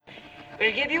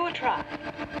We'll give you a try.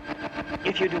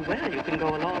 If you do well, you can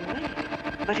go a long way.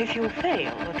 But if you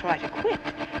fail or try to quit,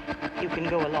 you can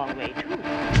go a long way too.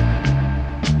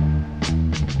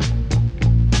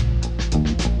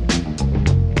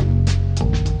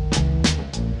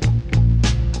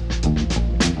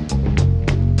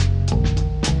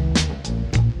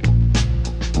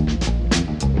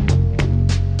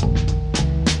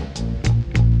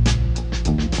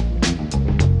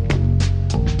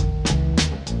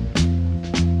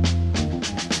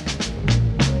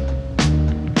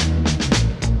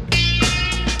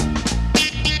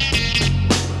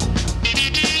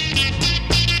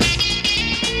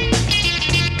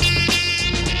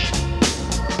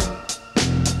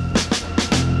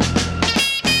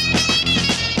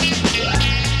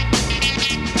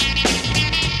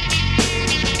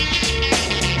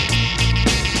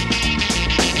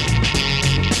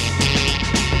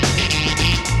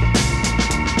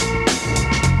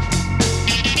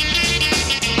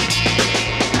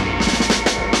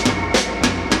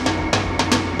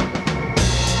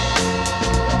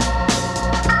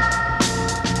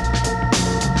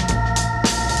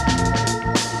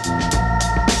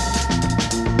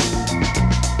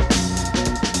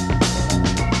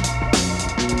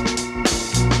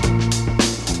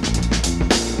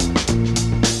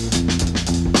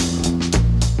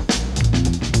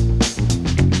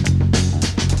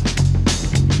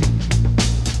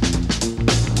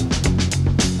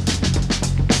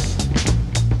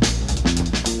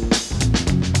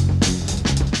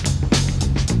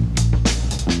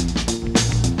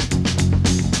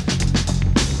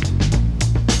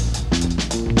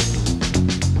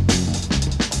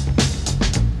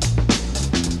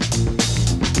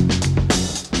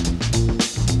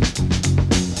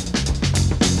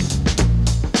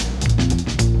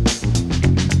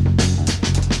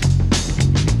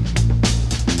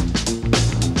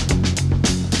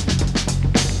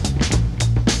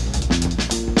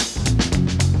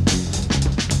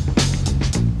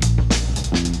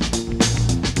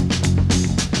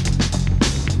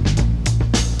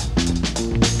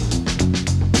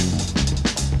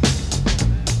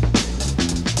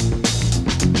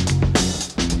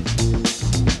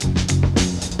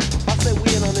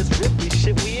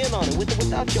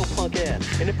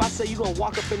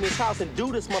 Walk up in this house and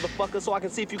do this motherfucker so I can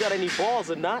see if you got any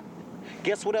balls or not.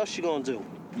 Guess what else you gonna do?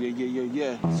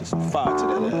 Yeah. It's just fire to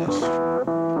that ass.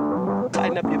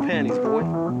 Tighten up your panties, boy.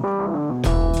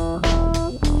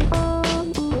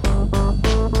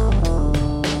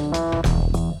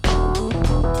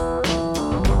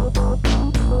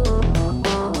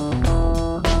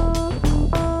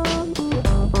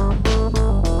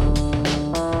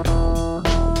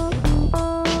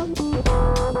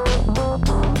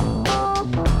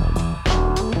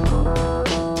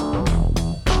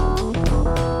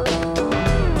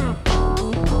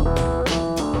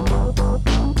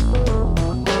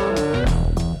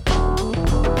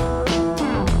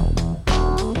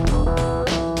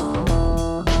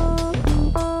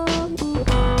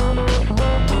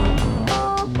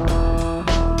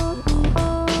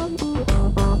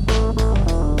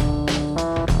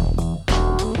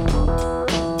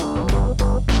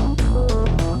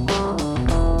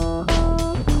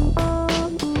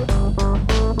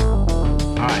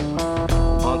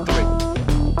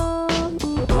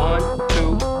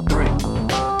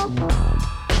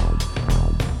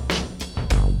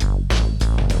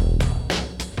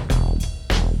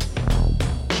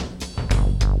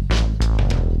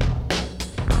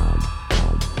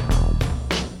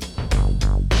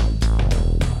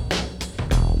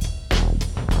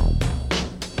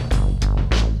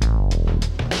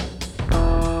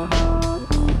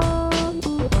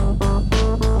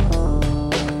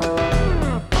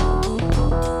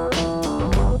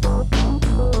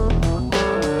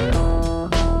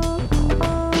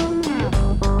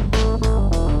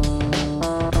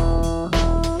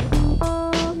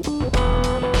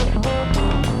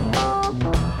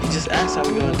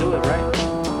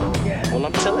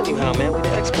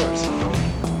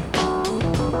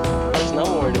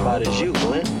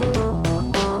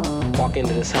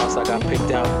 Into this house I got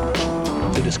picked out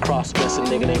to this cross-dressing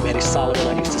nigga named Eddie Solomon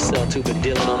I used to sell to, but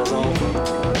dealing on his own.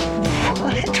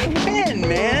 What? When,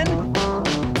 man?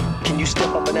 Can you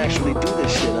step up and actually do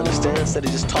this shit, understand? Instead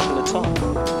of just talking to talk.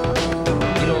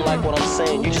 You don't like what I'm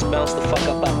saying, you just bounce the fuck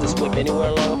up out this whip anywhere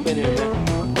along up in here, man.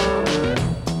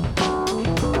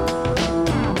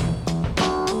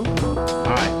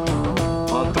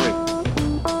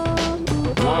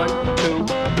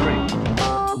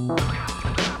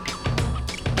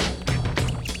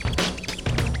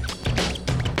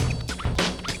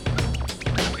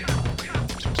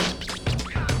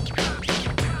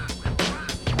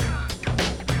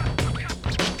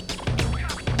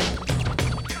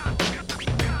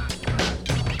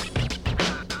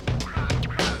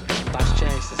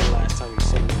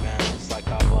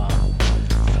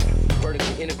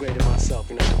 integrated myself,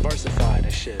 diversified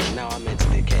and shit. And now I'm into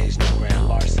the occasional grand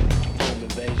larceny, home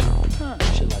invasion,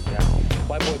 shit like that.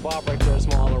 White boy Bob right there is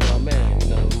my all-around man.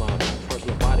 My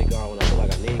personal bodyguard when I feel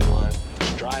like I need one.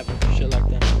 Driver, shit like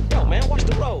that. Yo, man, watch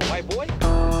the road, white boy.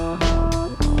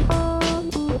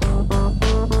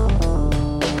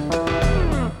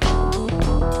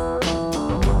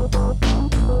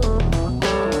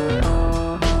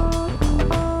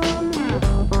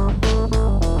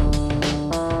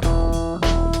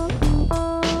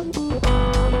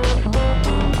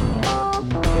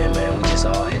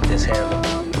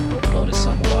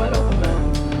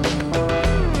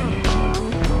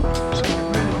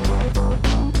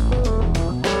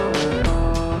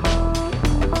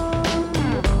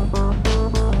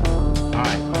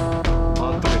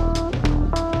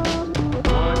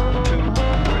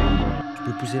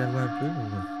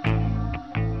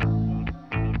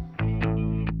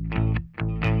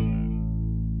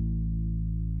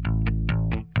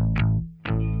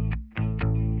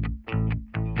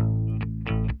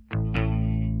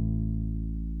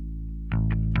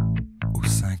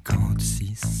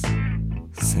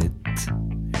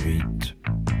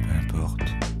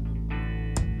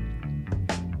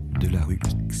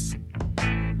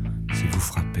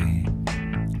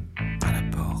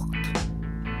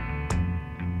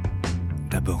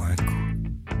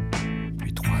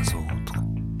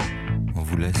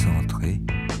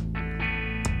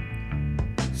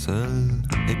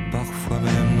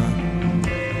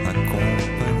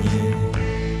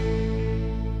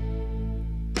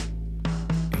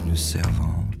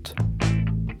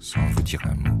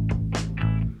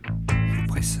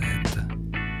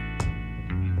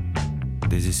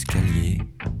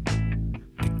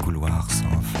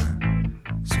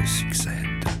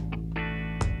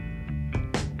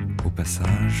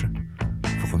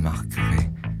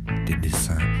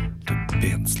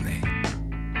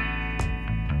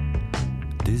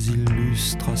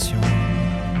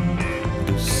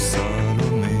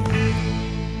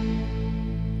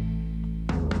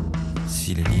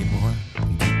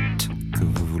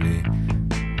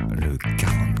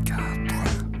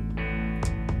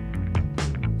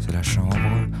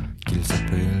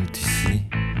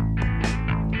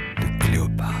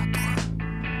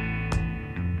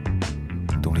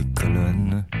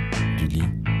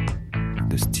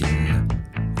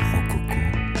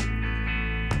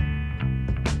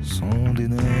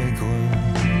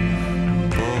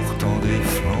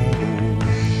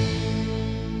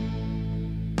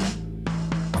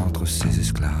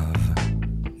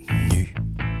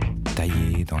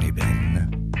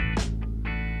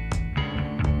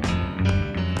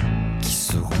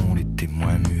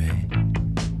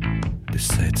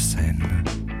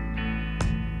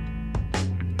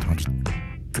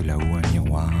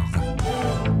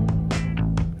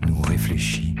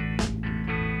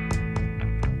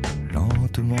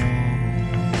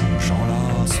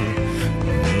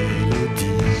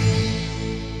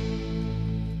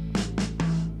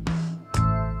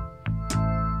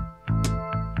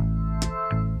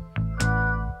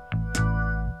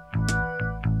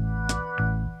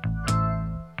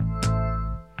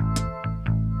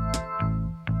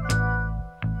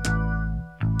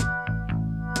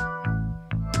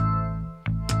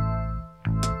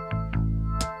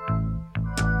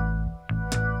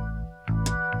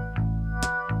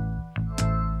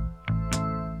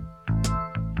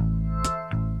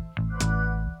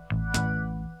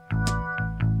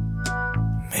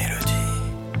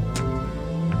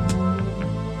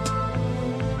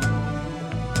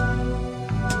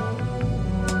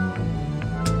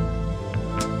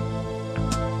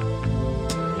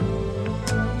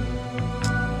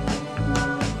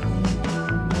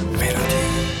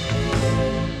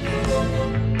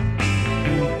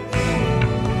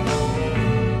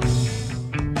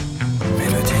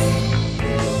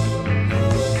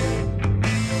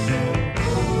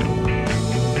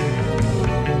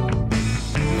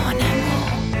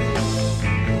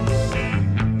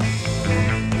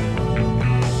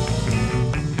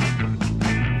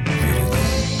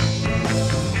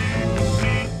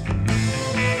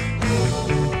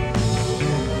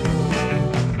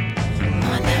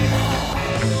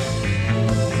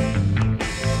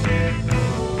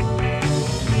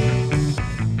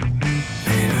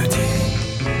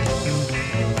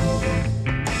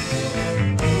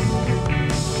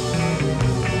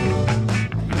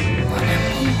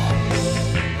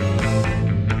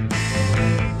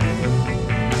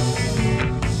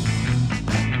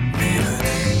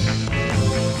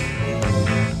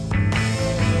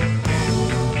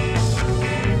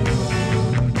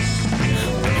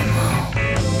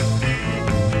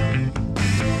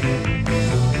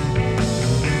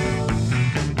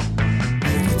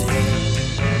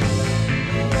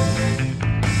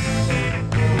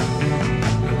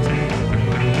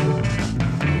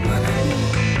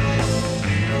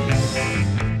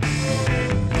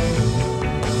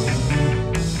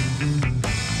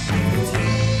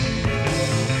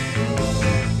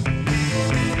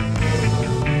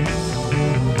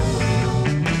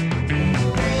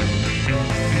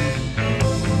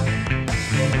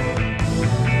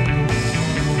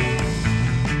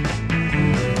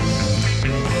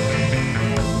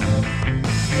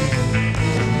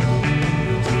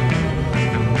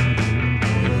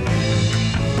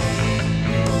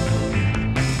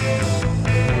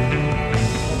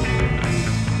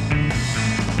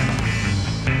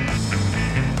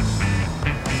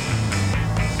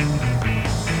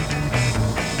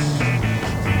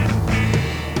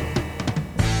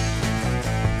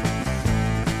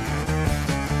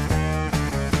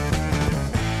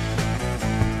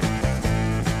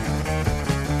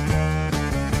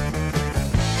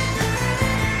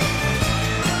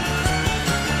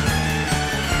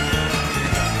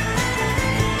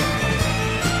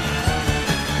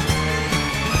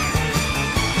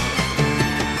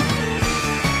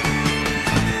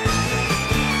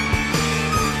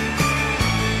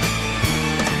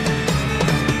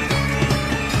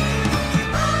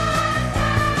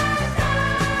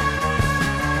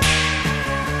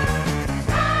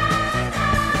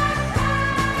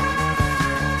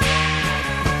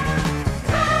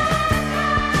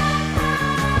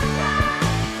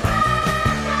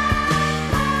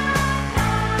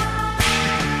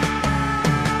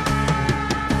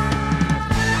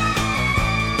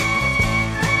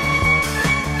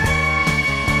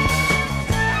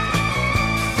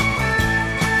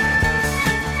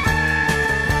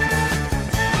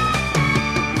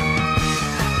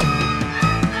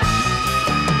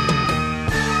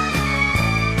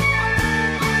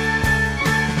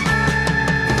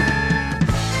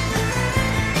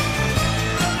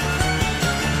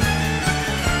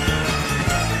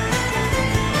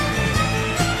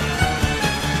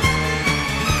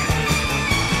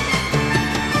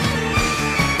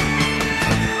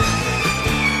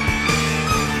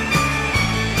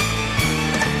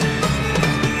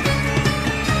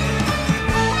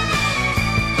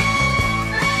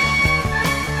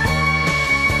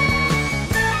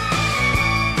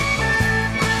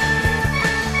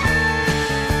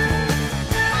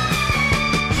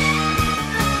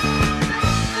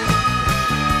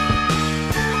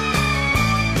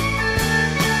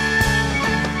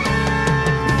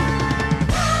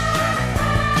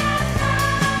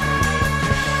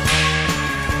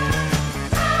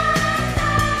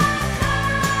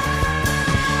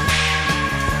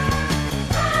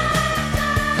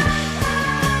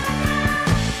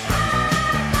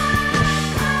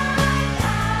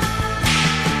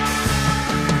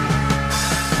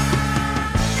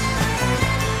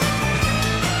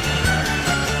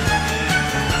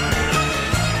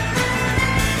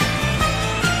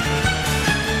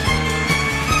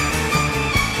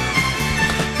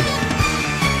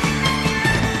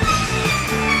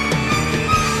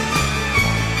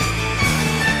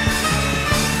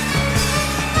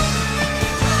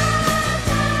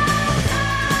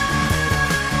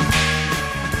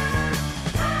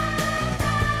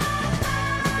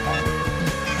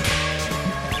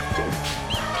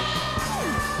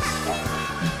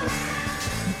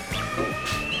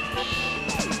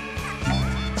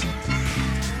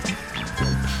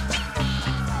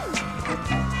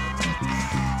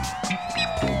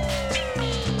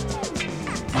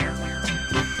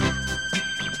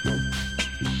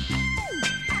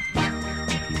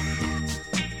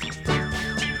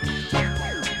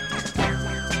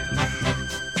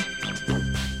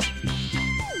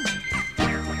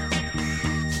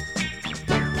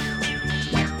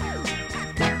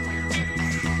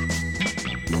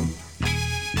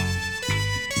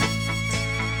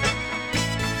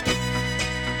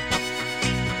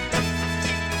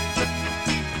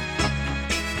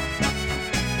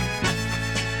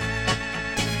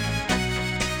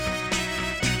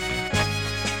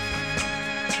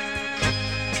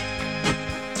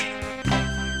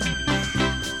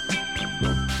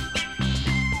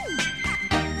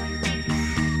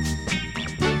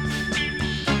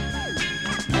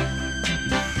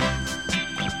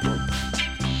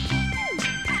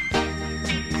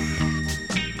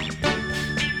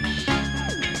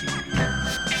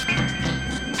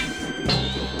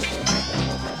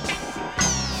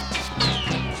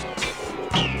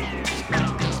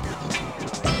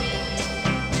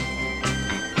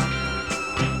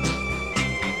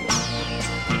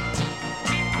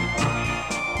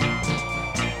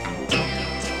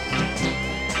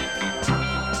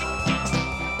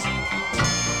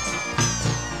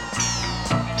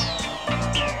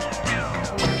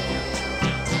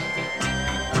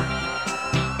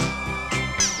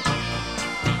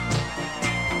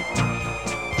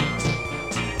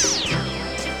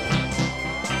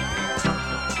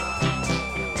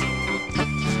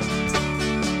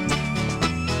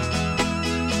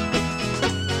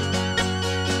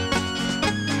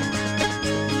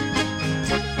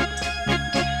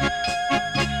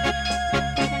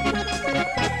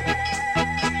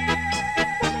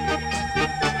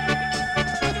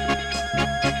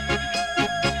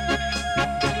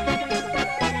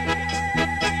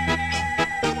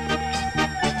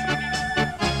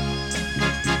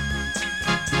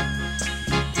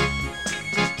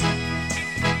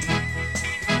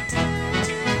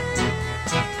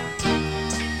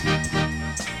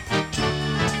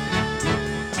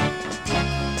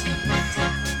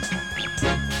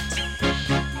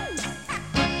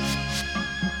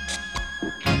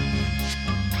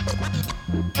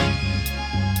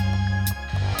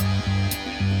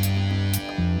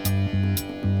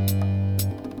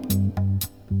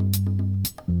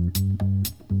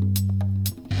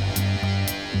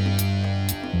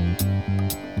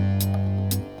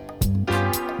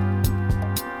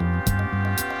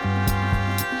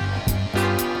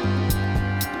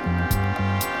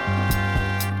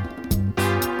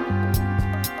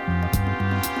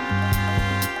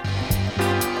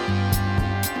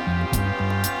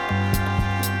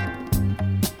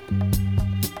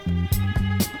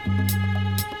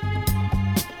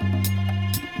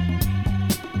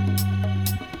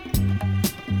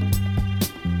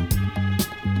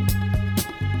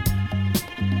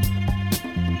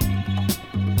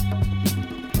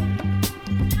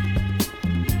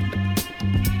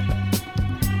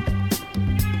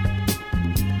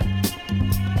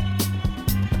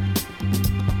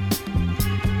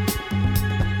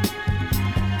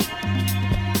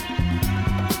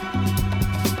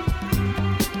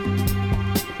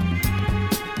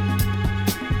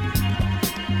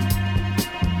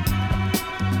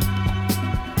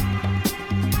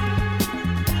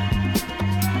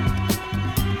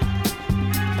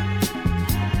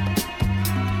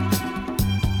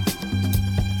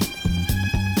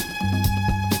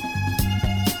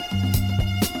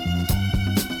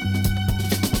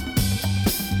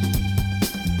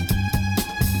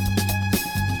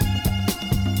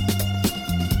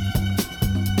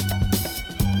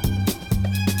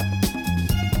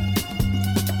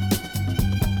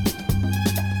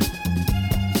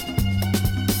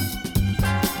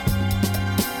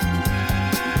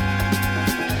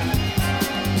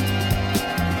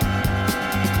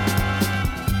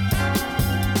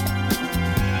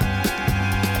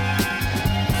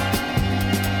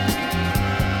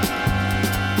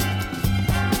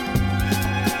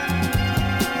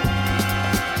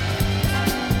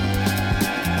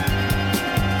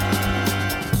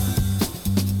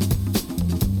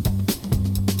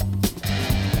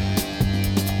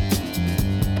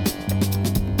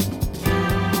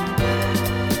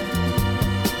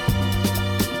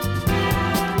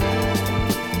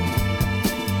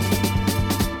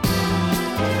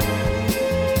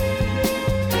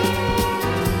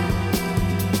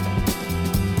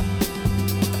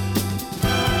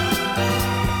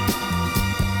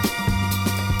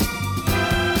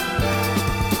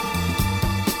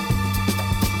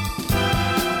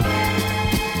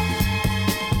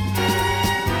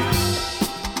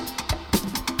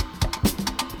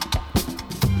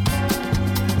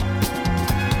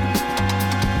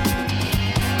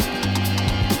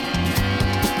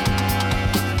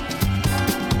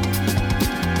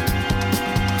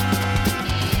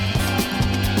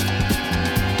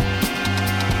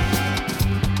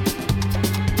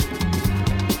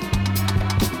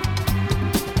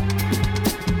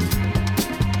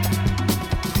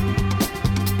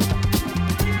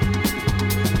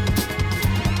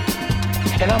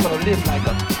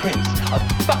 prince, a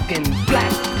fucking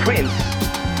black prince.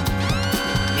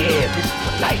 Yeah, this is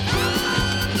for life.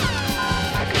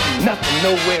 I could do nothing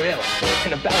nowhere else.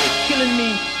 And about it killing me,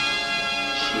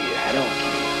 shit, I don't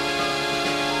care.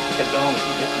 As long as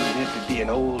he lets me live to be an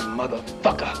old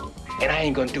motherfucker. And I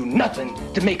ain't gonna do nothing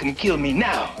to make him kill me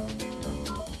now.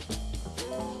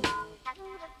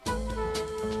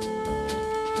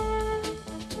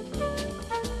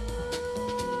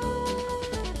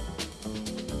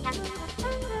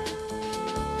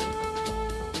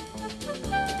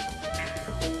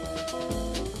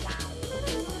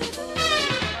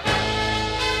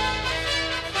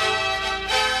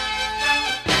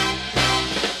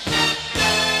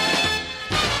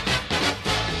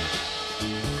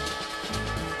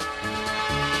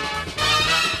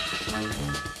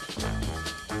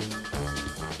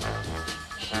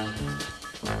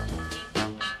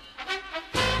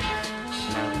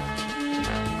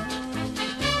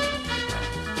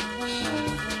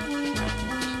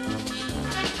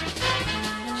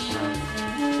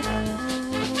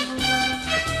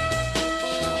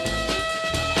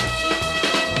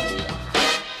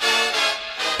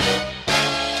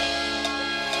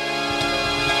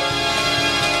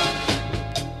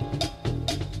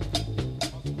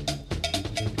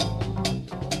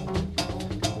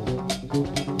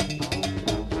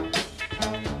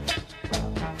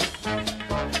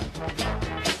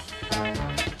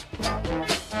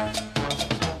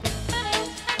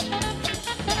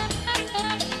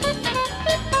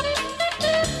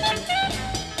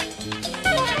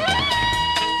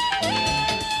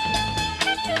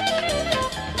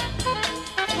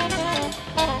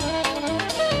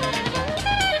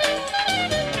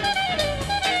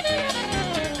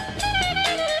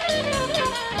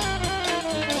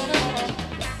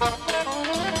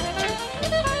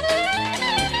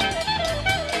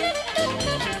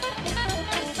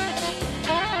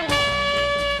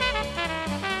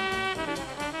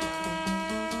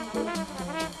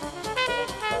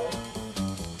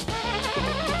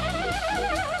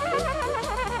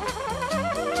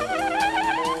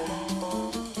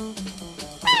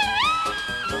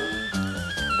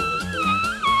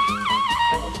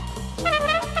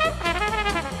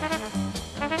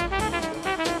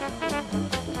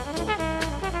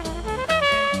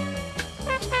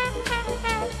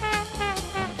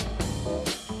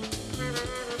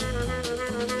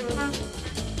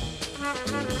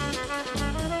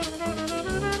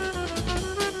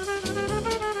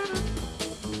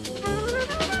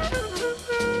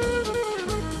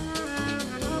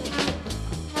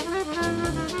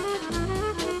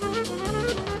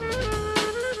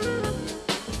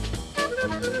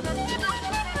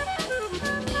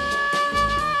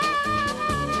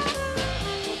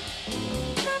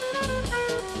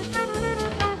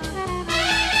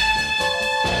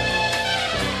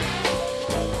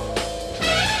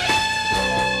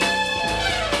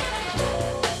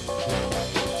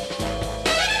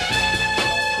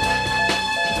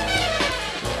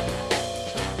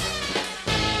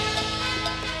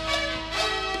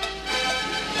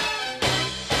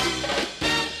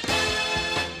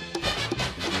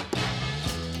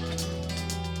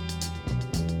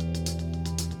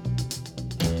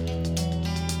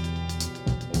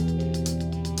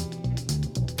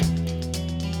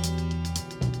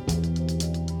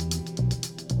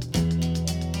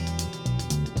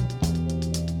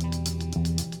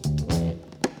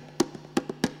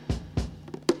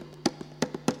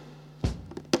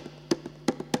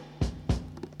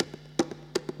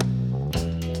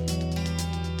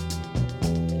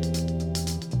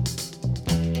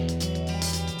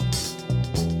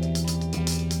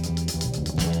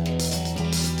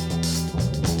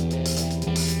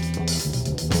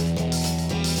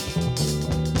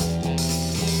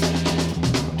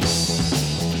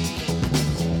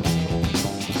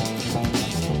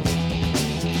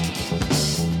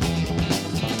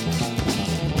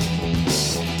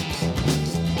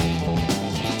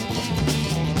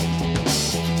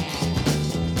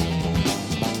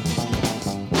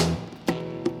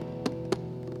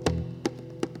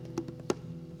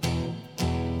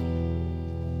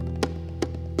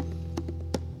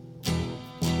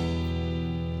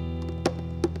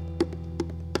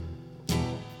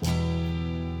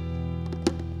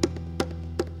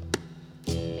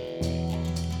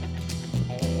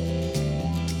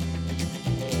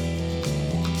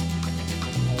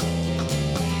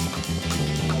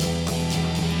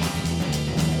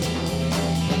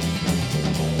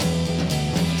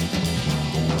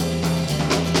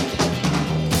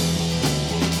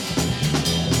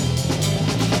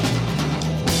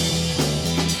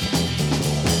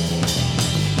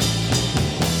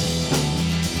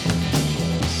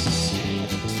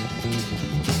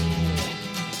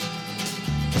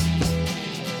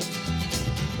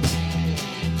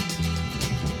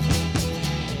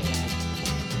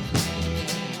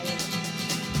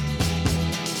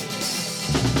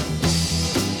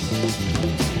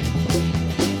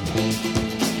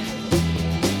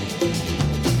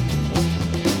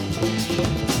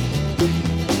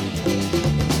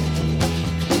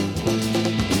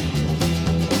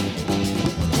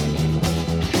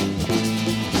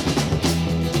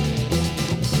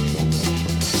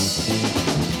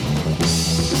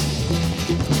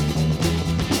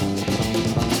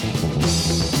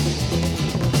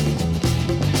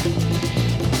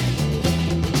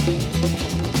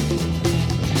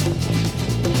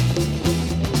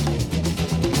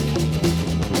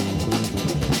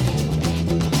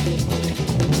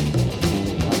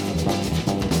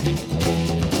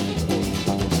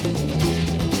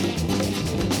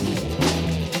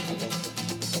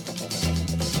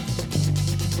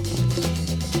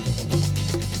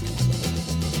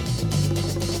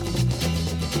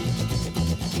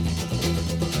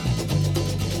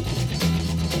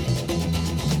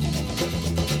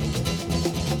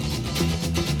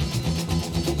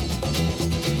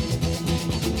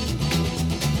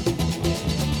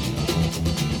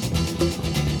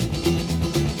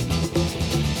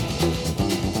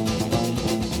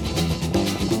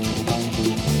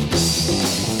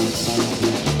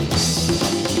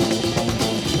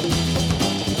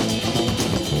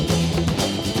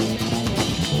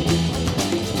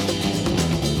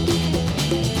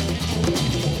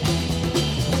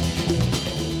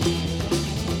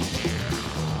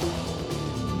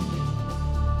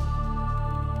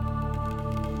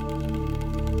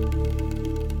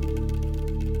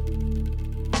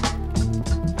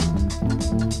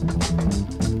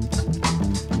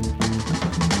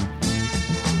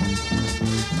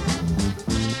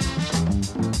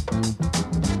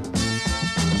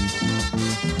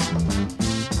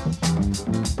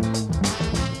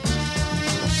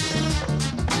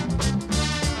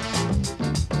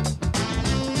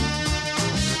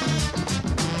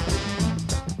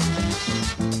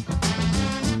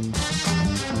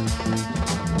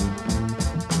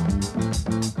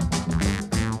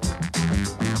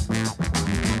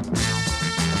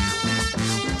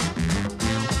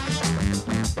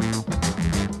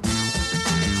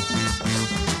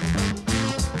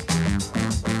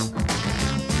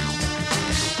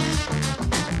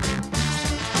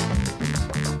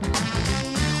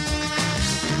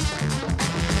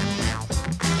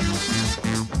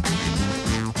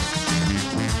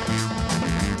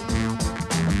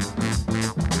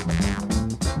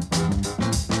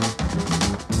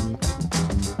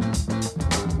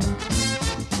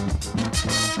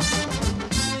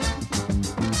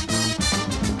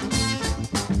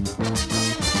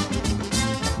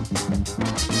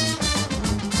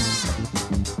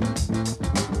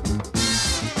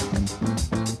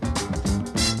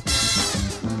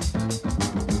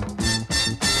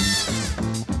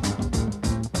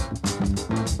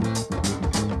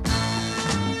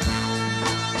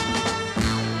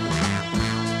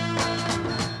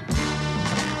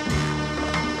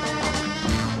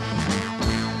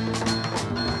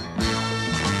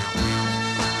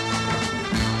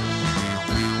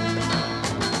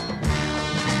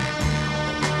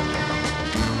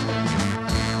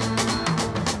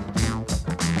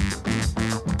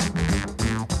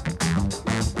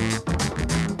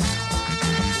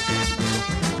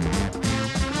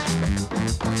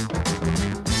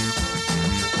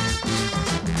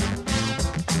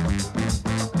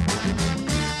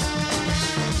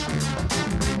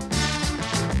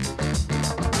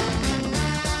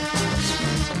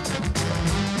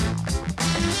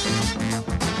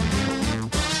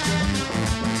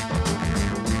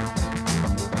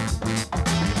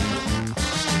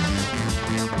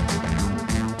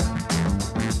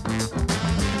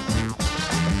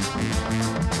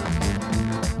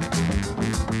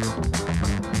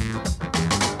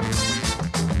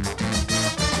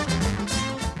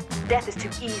 Death is too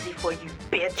easy for you,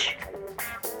 bitch.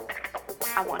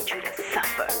 I want you to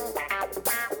suffer.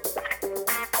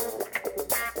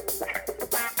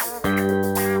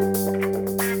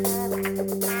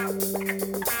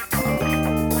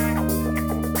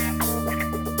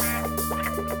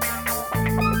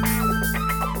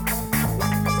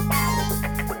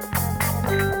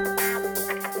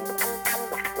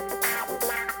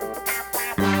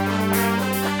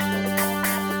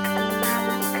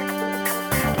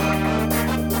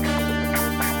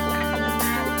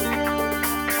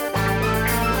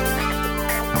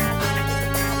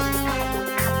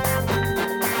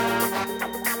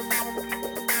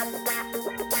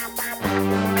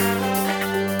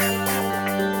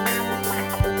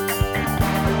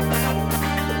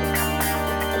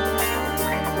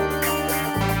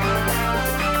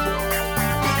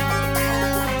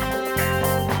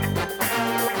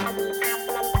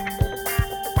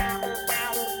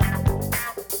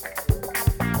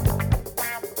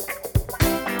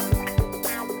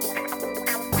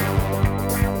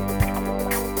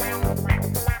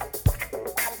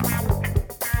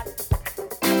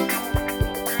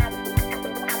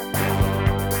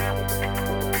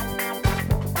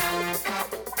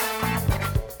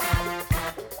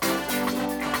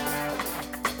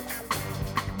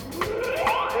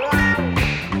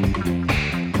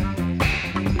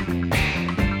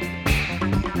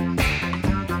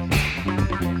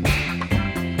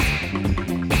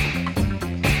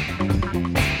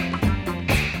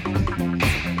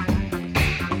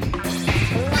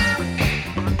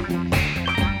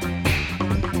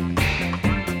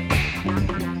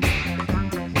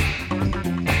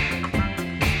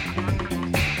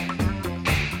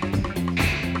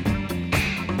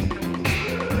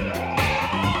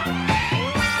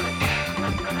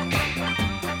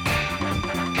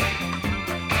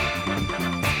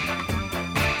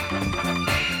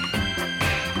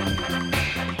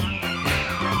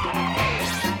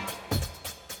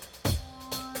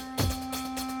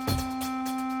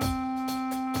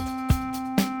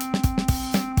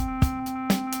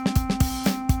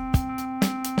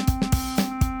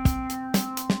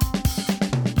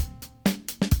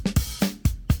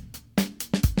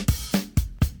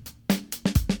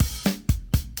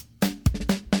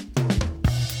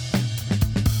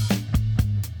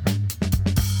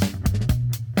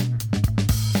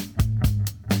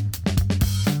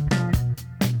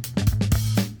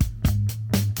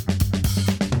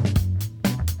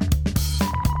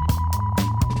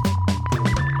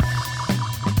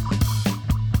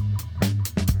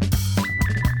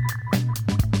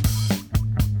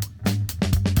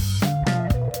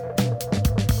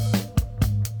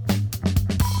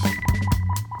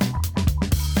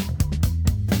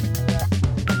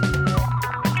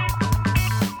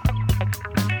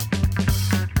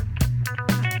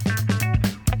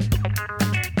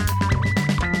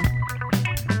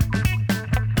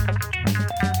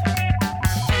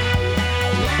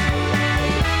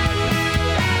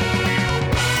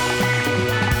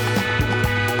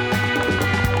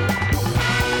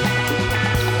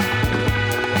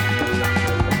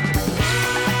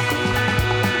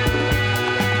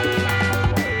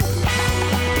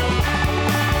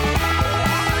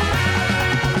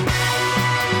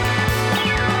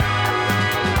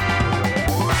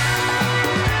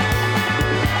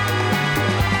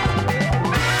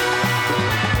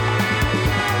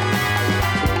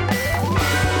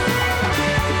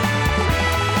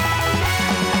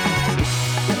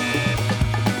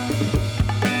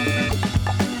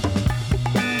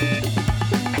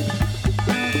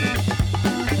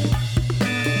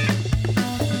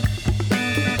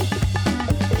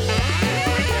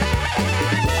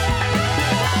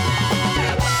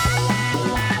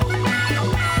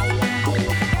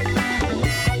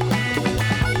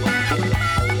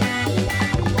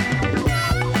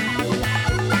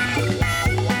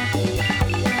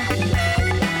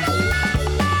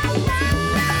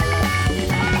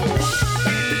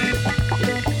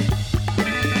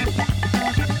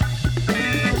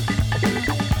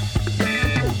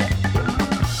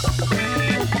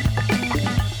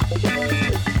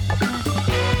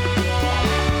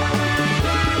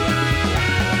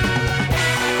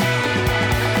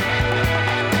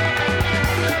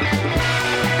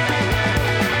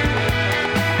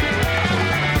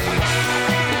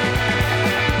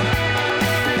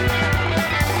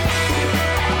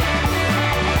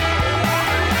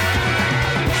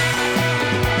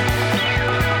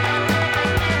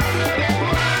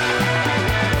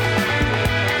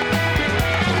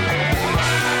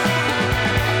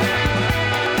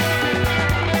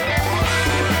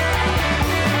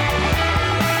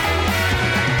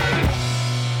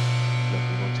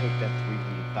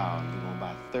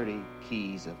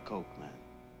 cc's of coke, man.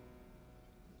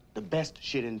 The best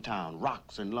shit in town.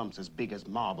 Rocks and lumps as big as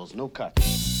marbles. No cuts.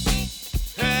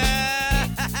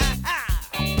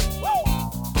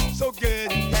 So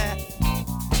good, yeah.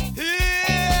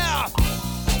 Yeah.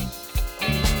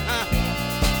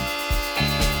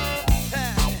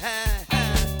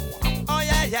 Oh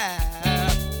yeah, yeah.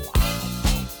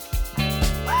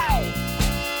 Woo.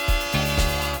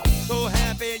 So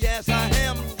happy, yes I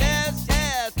am. Yes,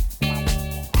 yes.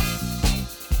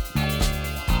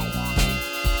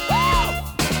 Woo.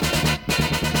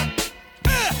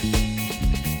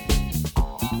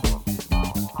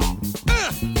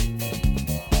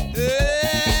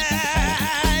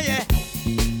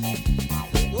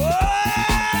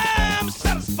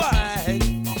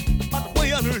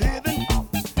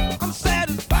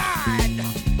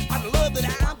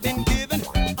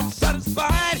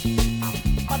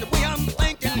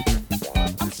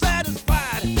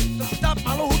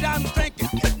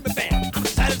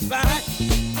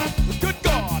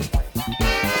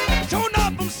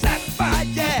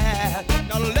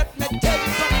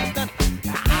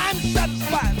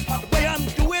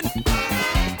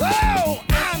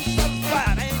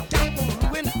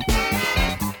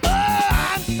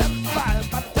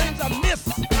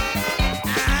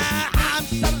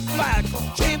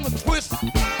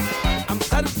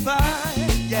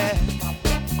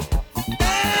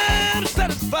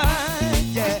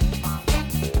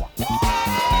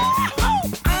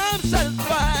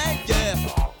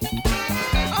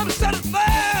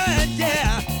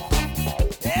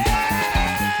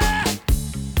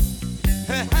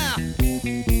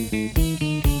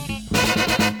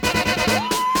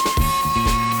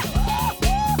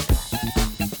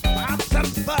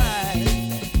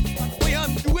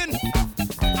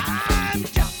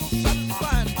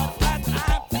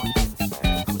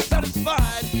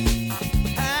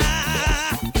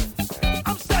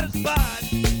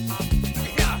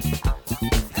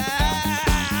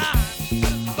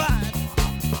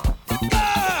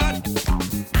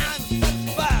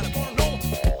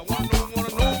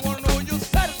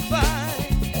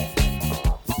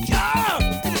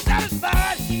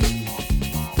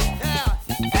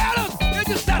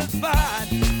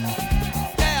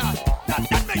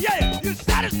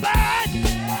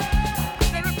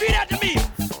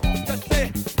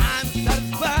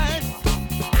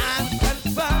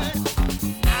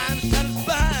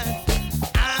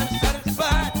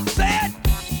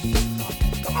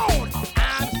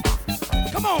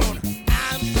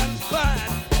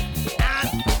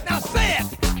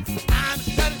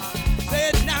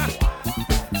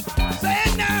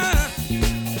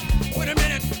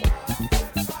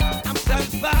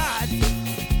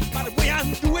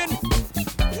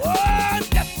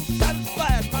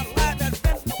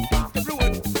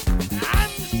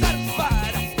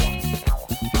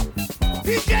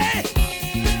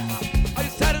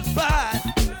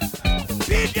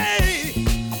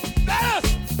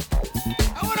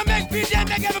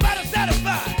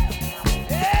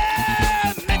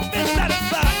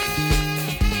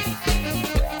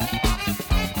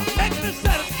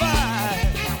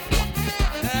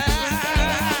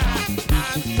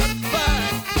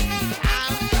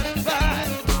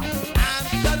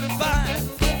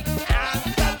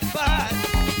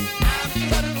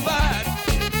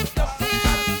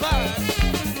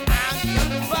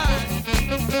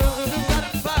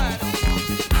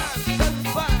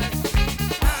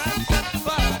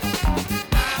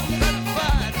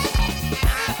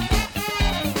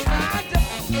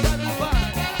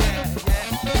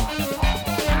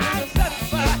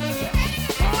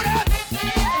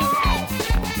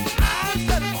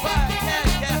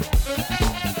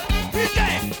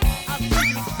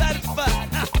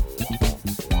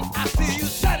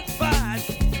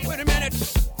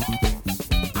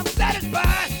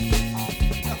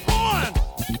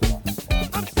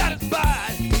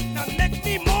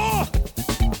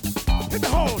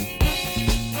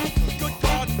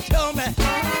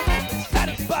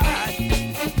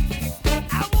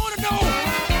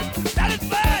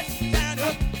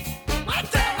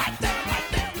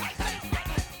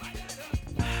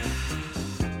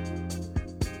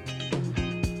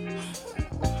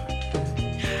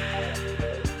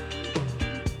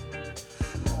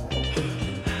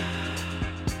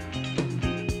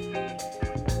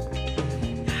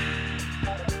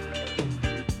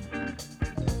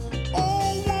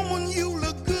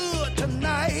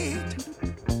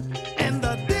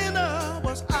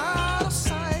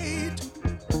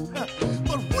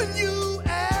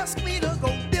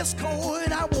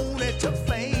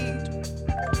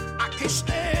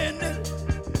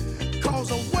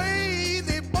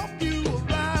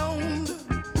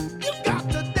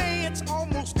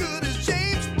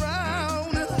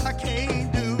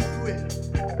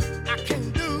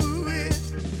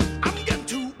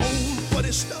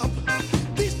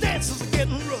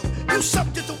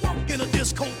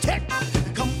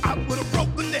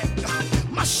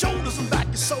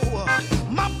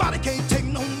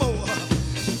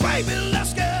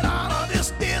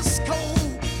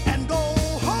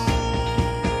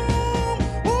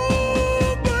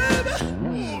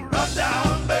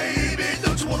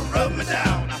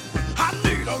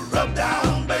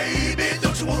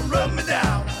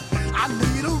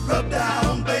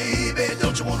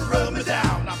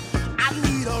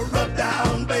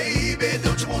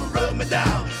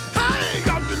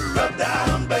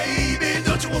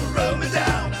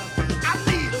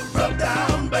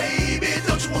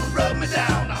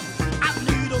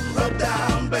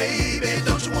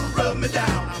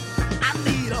 down? I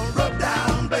need a rub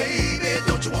down, baby.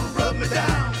 Don't you wanna rub me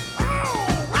down?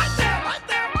 Oh, right there, right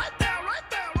there, right there, right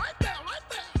there, right there, right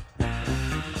there.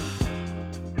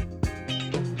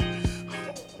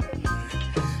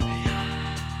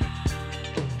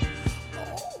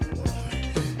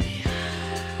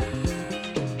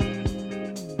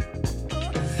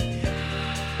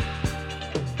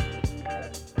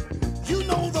 You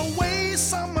know the way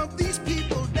some of these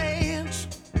people dance.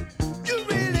 You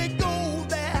really go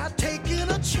there taking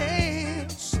a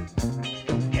chance.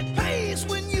 It pays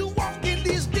when you walk in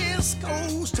these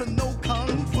discos to know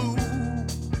kung fu.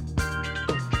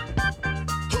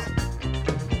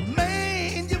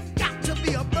 Man, you've got to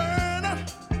be a burner.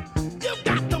 You've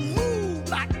got to move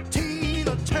like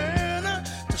Tina Turner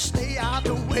to stay out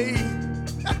the way.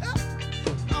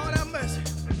 Lord have mercy.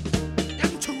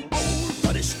 I'm too old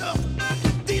for this stuff.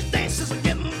 These dances are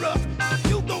getting rough.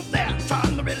 You go there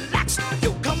trying to relax.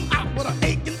 You come out with an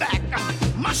aching back.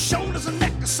 My shoulders and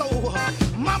neck are sore.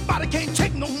 My body can't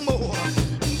take no more.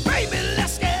 Baby,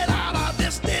 let's get out of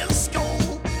this disco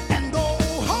and go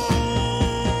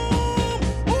home.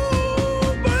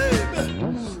 Ooh, baby.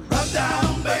 Rub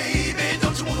down, baby.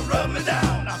 Don't you wanna rub me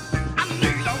down? I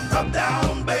need a rub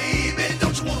down, baby.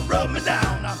 Don't you wanna rub me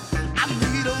down? I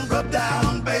need a rub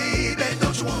down, baby.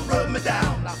 Don't you wanna rub me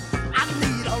down? I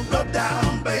need a rub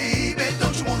down, baby.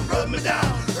 Don't you wanna rub me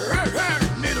down?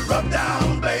 Need a rub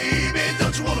down, baby.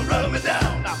 Don't you wanna rub me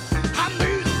down? I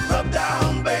need a rub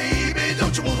down, baby.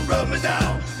 Don't you wanna rub me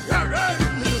down?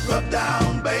 Need a rub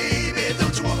down, baby.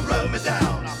 Don't you wanna rub me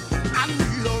down? I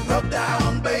need a rub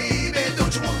down, baby.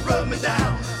 Don't you wanna rub me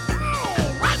down?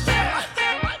 Oh, right there, right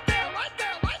there, right there, right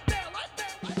there, right there, right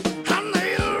there. I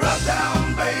need a rub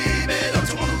down, baby. Don't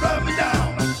you wanna rub me down?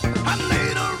 I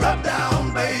need a rub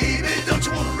down, baby. Don't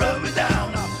you wanna rub me down?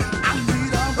 I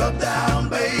need a rub down,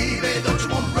 baby. Don't you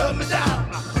wanna rub me down?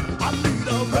 I need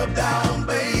a rub down.